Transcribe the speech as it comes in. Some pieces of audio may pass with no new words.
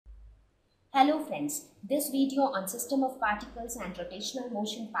Hello friends, this video on System of Particles and Rotational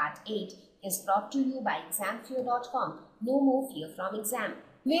Motion Part 8 is brought to you by examfear.com. No more fear from exam.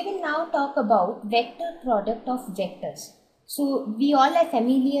 We will now talk about vector product of vectors. So we all are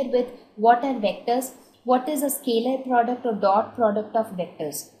familiar with what are vectors, what is a scalar product or dot product of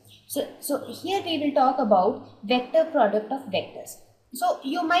vectors. So here we will talk about vector product of vectors. So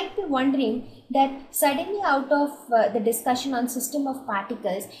you might be wondering that suddenly out of the discussion on system of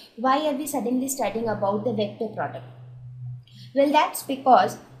particles, why are we suddenly studying about the vector product? Well, that's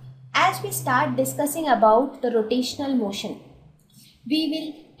because as we start discussing about the rotational motion, we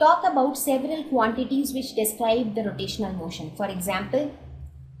will talk about several quantities which describe the rotational motion. For example,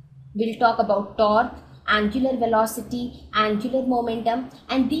 we'll talk about torque, angular velocity, angular momentum,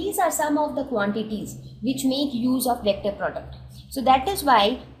 and these are some of the quantities which make use of vector product. So that is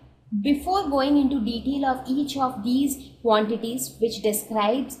why before going into detail of each of these quantities which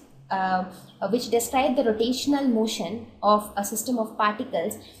describe the rotational motion of a system of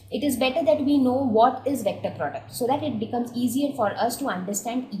particles, it is better that we know what is vector product so that it becomes easier for us to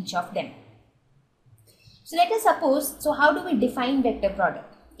understand each of them. So let us suppose, so how do we define vector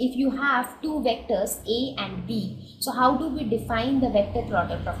product? If you have two vectors A and B, so how do we define the vector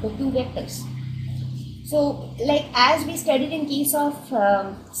product of the two vectors? So like as we studied in case of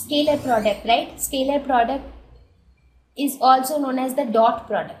scalar product, right? Scalar product is also known as the dot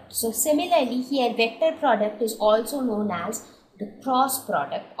product. So similarly here vector product is also known as the cross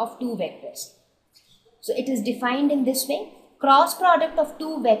product of two vectors. So it is defined in this way. Cross product of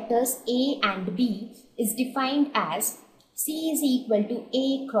two vectors A and B is defined as C is equal to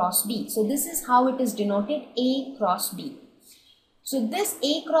A cross B. So this is how it is denoted, A cross B. So this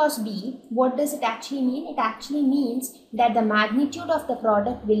A cross B, what does it actually mean? It actually means that the magnitude of the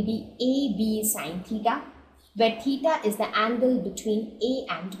product will be AB sine theta, where theta is the angle between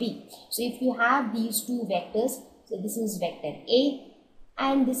A and B. So if you have these two vectors, so this is vector A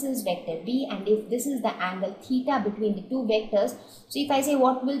and this is vector B, and if this is the angle theta between the two vectors, so if I say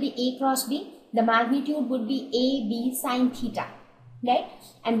what will be A cross B, the magnitude would be AB sine theta. Right?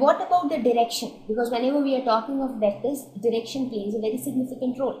 And what about the direction? Because whenever we are talking of vectors, direction plays a very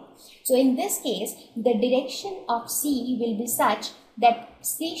significant role. So in this case, the direction of C will be such that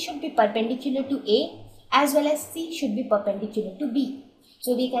C should be perpendicular to A as well as C should be perpendicular to B.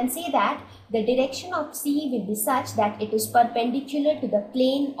 So we can say that the direction of C will be such that it is perpendicular to the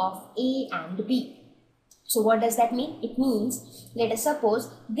plane of A and B. So what does that mean? It means, let us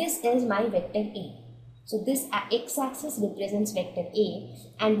suppose this is my vector A. So this x-axis represents vector A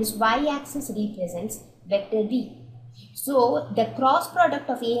and this y-axis represents vector B. So the cross product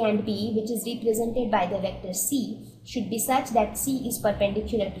of A and B, which is represented by the vector C, should be such that C is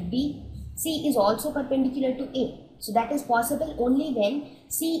perpendicular to B, C is also perpendicular to A. So that is possible only when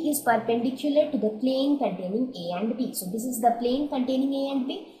C is perpendicular to the plane containing A and B. So this is the plane containing A and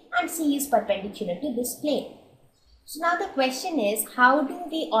B and C is perpendicular to this plane. So now the question is, how do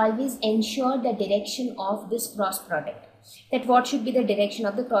we always ensure the direction of this cross product? That what should be the direction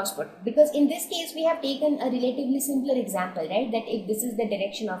of the cross product? Because in this case, we have taken a relatively simpler example, right? That if this is the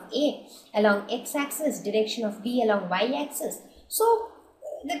direction of A along x-axis, direction of B along y-axis. So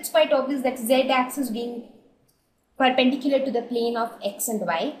that's quite obvious that z-axis being perpendicular to the plane of x and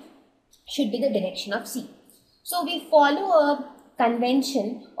y should be the direction of C. So we follow a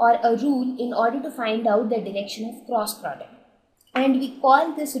convention or a rule in order to find out the direction of cross product, and we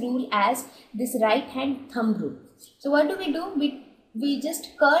call this rule as this right hand thumb rule. So what do? We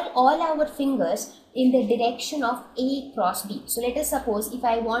just curl all our fingers in the direction of A cross B. So let us suppose if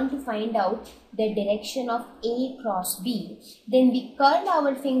I want to find out the direction of A cross B, then we curl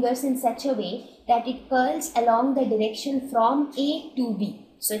our fingers in such a way that it curls along the direction from A to B.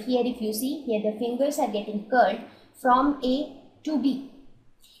 So here if you see, here the fingers are getting curled from A to B.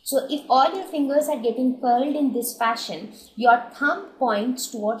 So if all your fingers are getting curled in this fashion, your thumb points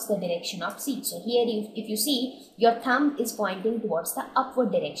towards the direction of C. So here if you see, your thumb is pointing towards the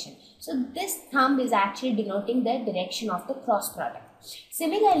upward direction. So this thumb is actually denoting the direction of the cross product.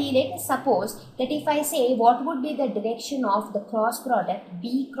 Similarly, let us suppose that if I say what would be the direction of the cross product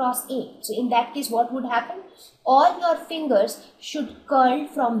B cross A. So in that case, what would happen? All your fingers should curl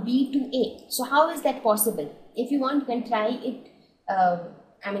from B to A. So how is that possible? If you want, you can try it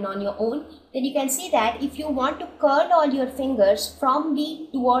on your own. Then you can see that if you want to curl all your fingers from B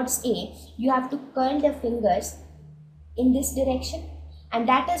towards A, you have to curl the fingers in this direction, and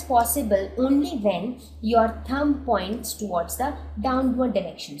that is possible only when your thumb points towards the downward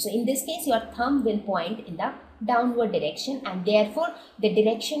direction. So in this case, your thumb will point in the downward direction, and therefore the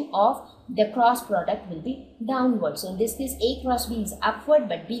direction of the cross product will be downward. So in this case A cross B is upward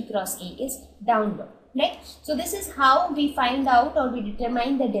but B cross A is downward, right? So this is how we find out or we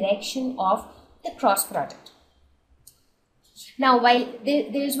determine the direction of the cross product. Now, while there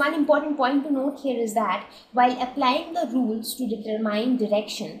is one important point to note here is that while applying the rules to determine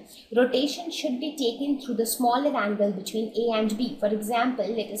direction, rotation should be taken through the smaller angle between A and B. For example,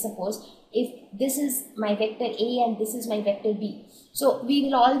 let us suppose if this is my vector A and this is my vector B. So we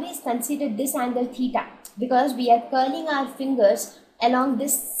will always consider this angle theta because we are curling our fingers along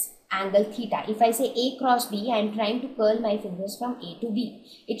this angle theta. If I say A cross B, I am trying to curl my fingers from A to B.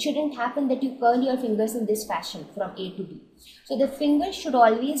 It shouldn't happen that you curl your fingers in this fashion from A to B. So the fingers should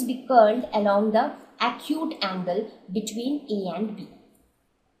always be curled along the acute angle between A and B,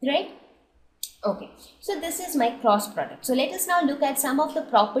 right? Okay, so this is my cross product. So let us now look at some of the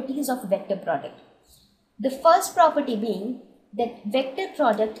properties of vector product. The first property being that vector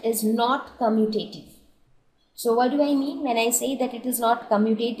product is not commutative. So what do I mean when I say that it is not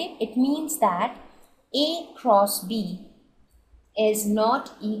commutative? It means that A cross B is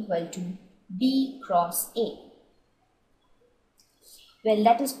not equal to B cross A. Well,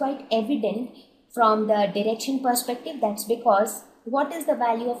 that is quite evident from the direction perspective. That's because what is the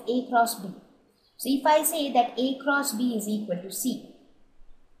value of A cross B? So if I say that A cross B is equal to C,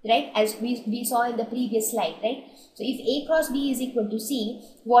 right, as we saw in the previous slide, right? So if A cross B is equal to C,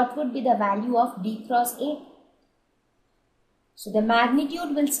 what would be the value of B cross A? So the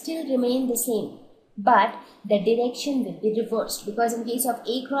magnitude will still remain the same, but the direction will be reversed, because in case of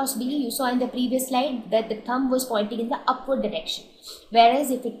A cross B, you saw in the previous slide that the thumb was pointing in the upward direction, whereas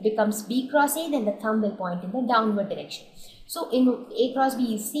if it becomes B cross A, then the thumb will point in the downward direction. So in A cross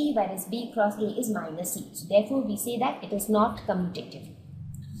B is C, whereas B cross A is minus C. So therefore we say that it is not commutative.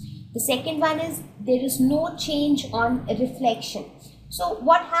 The second one is there is no change on reflection. So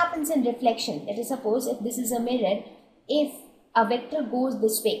what happens in reflection? Let us suppose if this is a mirror, if a vector goes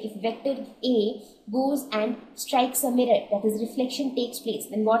this way, if vector A goes and strikes a mirror, that is reflection takes place,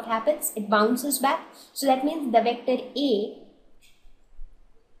 then what happens? It bounces back. So that means the vector A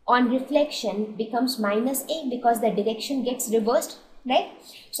on reflection becomes minus A because the direction gets reversed, right?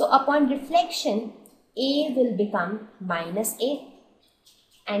 So upon reflection, A will become minus A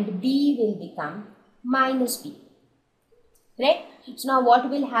and B will become minus B, right? So now what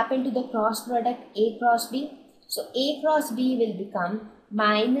will happen to the cross product A cross B? So A cross B will become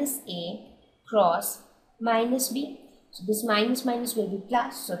minus A cross minus B. So this minus minus will be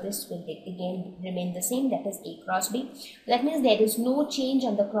plus. So this will again remain the same, that is A cross B. That means there is no change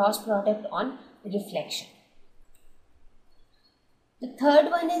on the cross product on reflection. The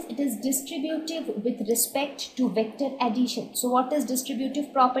third one is it is distributive with respect to vector addition. So what is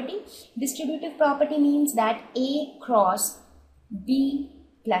distributive property? Distributive property means that A cross B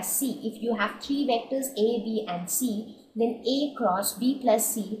plus C. If you have three vectors A, B and C, then A cross B plus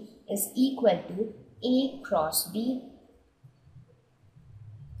C is equal to A cross B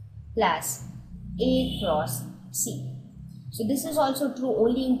plus A cross C. So this is also true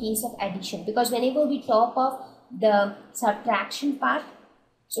only in case of addition, because whenever we talk of the subtraction part,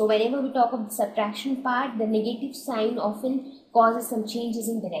 the negative sign often causes some changes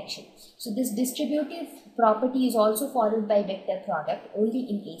in direction. So this distributive property is also followed by vector product only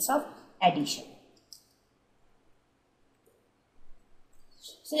in case of addition.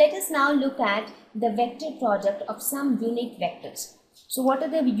 So let us now look at the vector product of some unit vectors. So what are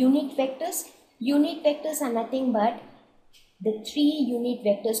the unit vectors? Unit vectors are nothing but the three unit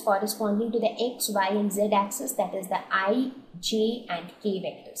vectors corresponding to the x, y and z axis, that is the I, j and k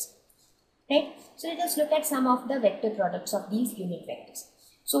vectors, right? So let us look at some of the vector products of these unit vectors.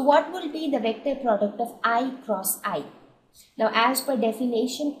 So what will be the vector product of I cross I? Now as per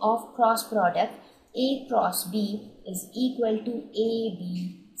definition of cross product, A cross B is equal to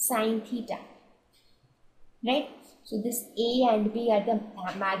AB sine theta, right? So this A and B are the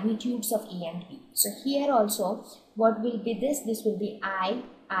magnitudes of A and B. So here also what will be this? This will be I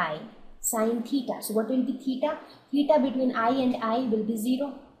sine theta. So what will be theta? Theta between I and I will be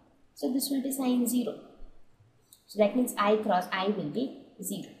 0. So this will be sine 0. So that means I cross I will be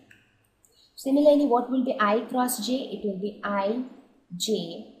 0. Similarly, what will be I cross J? It will be I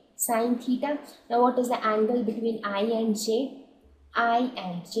J sine theta. Now what is the angle between I and J? I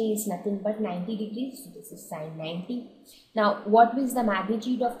and J is nothing but 90 degrees. So this is sine 90. Now what is the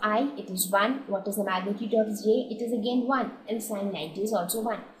magnitude of I? It is 1. What is the magnitude of J? It is again 1. And sine 90 is also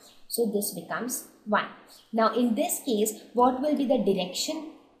 1. So this becomes 1. Now in this case, what will be the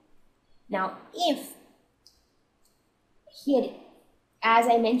direction? Now if here as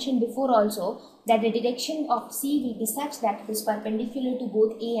I mentioned before also, that the direction of C will be such that it is perpendicular to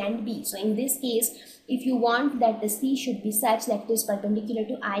both A and B. So in this case, if you want that the C should be such that it is perpendicular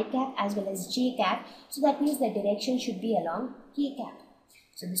to I cap as well as J cap, so that means the direction should be along K cap.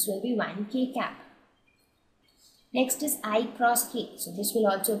 So this will be 1 K cap. Next is I cross K. So this will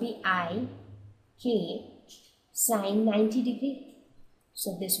also be I K sine 90 degree.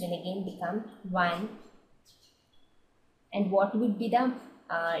 So this will again become 1. And what would be the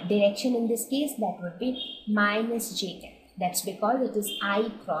direction in this case? That would be minus J cap. That's because it is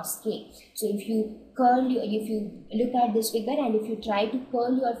I cross K. So if you look at this figure and if you try to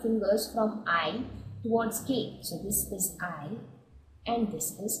curl your fingers from I towards K, so this is I and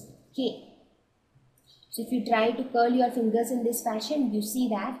this is K. So if you try to curl your fingers in this fashion, you see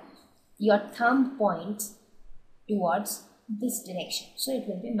that your thumb points towards this direction. So it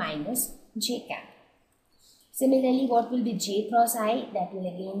will be minus J cap. Similarly, what will be J cross I? That will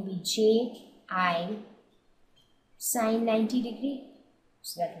again be J I sine 90 degree.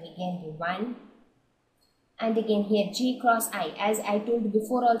 So that will again be 1. And again here J cross I. As I told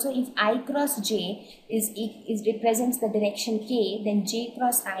before also, if I cross J is represents the direction K, then J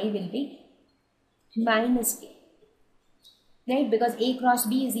cross I will be minus K. Right? Because A cross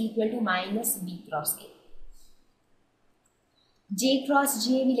B is equal to minus B cross K. J cross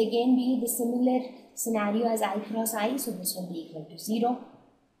J will again be the similar scenario as I cross I, so this will be equal to 0.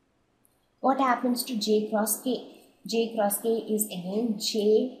 What happens to J cross K? J cross K is again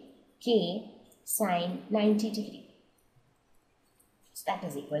J K sine 90 degree. So that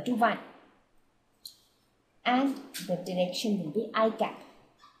is equal to 1. And the direction will be I cap.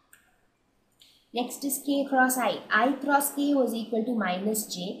 Next is K cross I. I cross K was equal to minus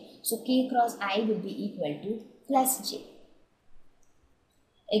J, so K cross I will be equal to plus J.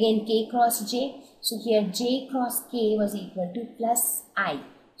 Again K cross J, so here J cross K was equal to plus I,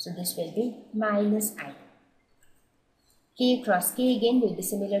 so this will be minus I. K cross K again will be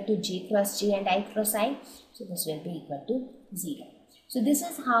similar to J cross J and I cross I, so this will be equal to 0. So this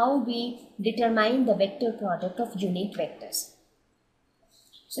is how we determine the vector product of unit vectors.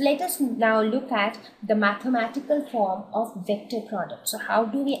 So let us now look at the mathematical form of vector product. So how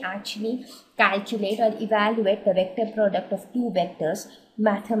do we actually calculate or evaluate the vector product of two vectors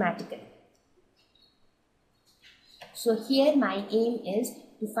mathematically? So here my aim is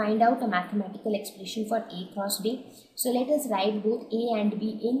to find out a mathematical expression for A cross B. So let us write both A and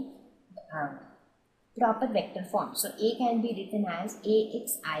B in proper vector form. So A can be written as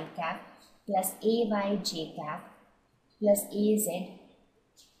AX I cap plus AY J cap plus AZ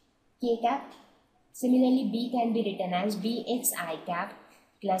K cap. Similarly, B can be written as BX I cap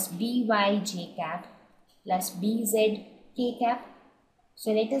plus BY J cap plus BZ K cap. So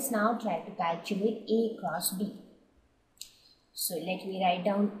let us now try to calculate A cross B. So let me write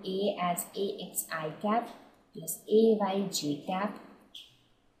down A as AX I cap plus AY J cap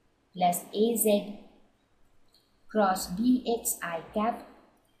plus AZ cross BX I cap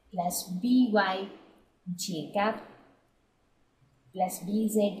plus BY J cap plus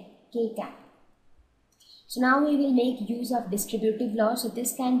BZ K cap. So now we will make use of distributive law. So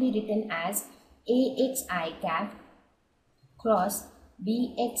this can be written as AX I cap cross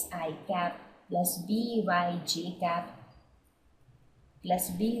BX I cap plus BY J cap plus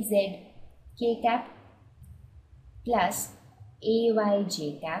BZ K cap plus AY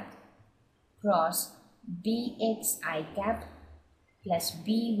J cap cross BX I cap plus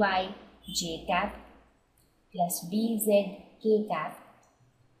BY J cap plus BZ K cap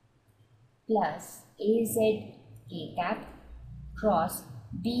plus AZ K cap cross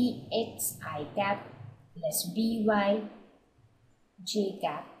BX I cap plus BY J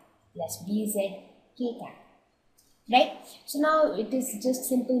cap plus BZ K cap. Right? So now it is just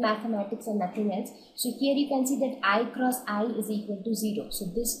simple mathematics and nothing else. So here you can see that I cross I is equal to 0. So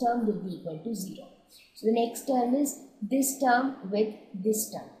this term will be equal to 0. So the next term is this term with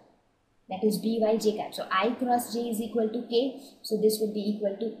this term. That is BY J cap. So I cross J is equal to K. So this will be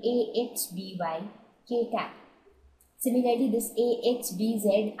equal to AX BY K cap. Similarly, this AX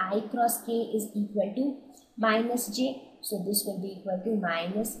BZ I cross K is equal to minus J. So this will be equal to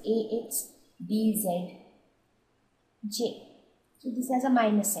minus AX BZ J. So this has a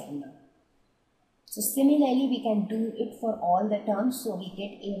minus sign now. So similarly, we can do it for all the terms. So we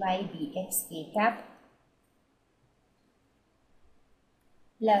get AY BX K cap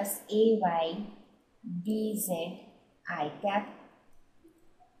plus AY BZ I cap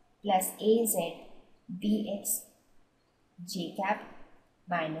plus AZ BX J cap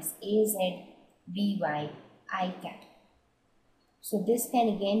minus AZ BY I cap. So this can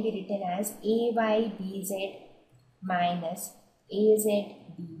again be written as AY BZ minus AZ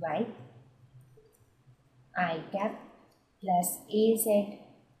BY I cap plus AZ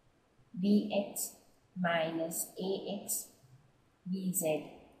BX minus AX BZ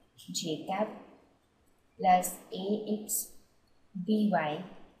J cap plus AX BY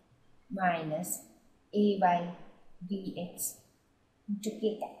minus AY BX into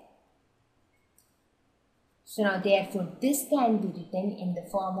K cap. So now therefore this can be written in the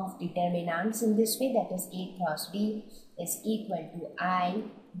form of determinants in this way, that is A cross B is equal to I,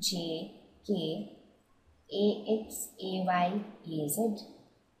 J, K, AX, AY, AZ,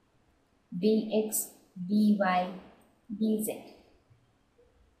 BX, BY, BZ.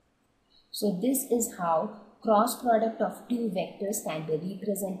 So this is how cross product of two vectors can be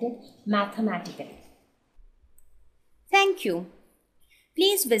represented mathematically. Thank you.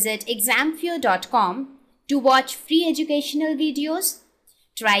 Please visit examfear.com to watch free educational videos,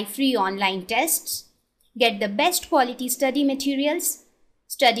 try free online tests, get the best quality study materials,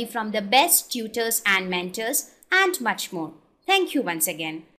 study from the best tutors and mentors, and much more. Thank you once again.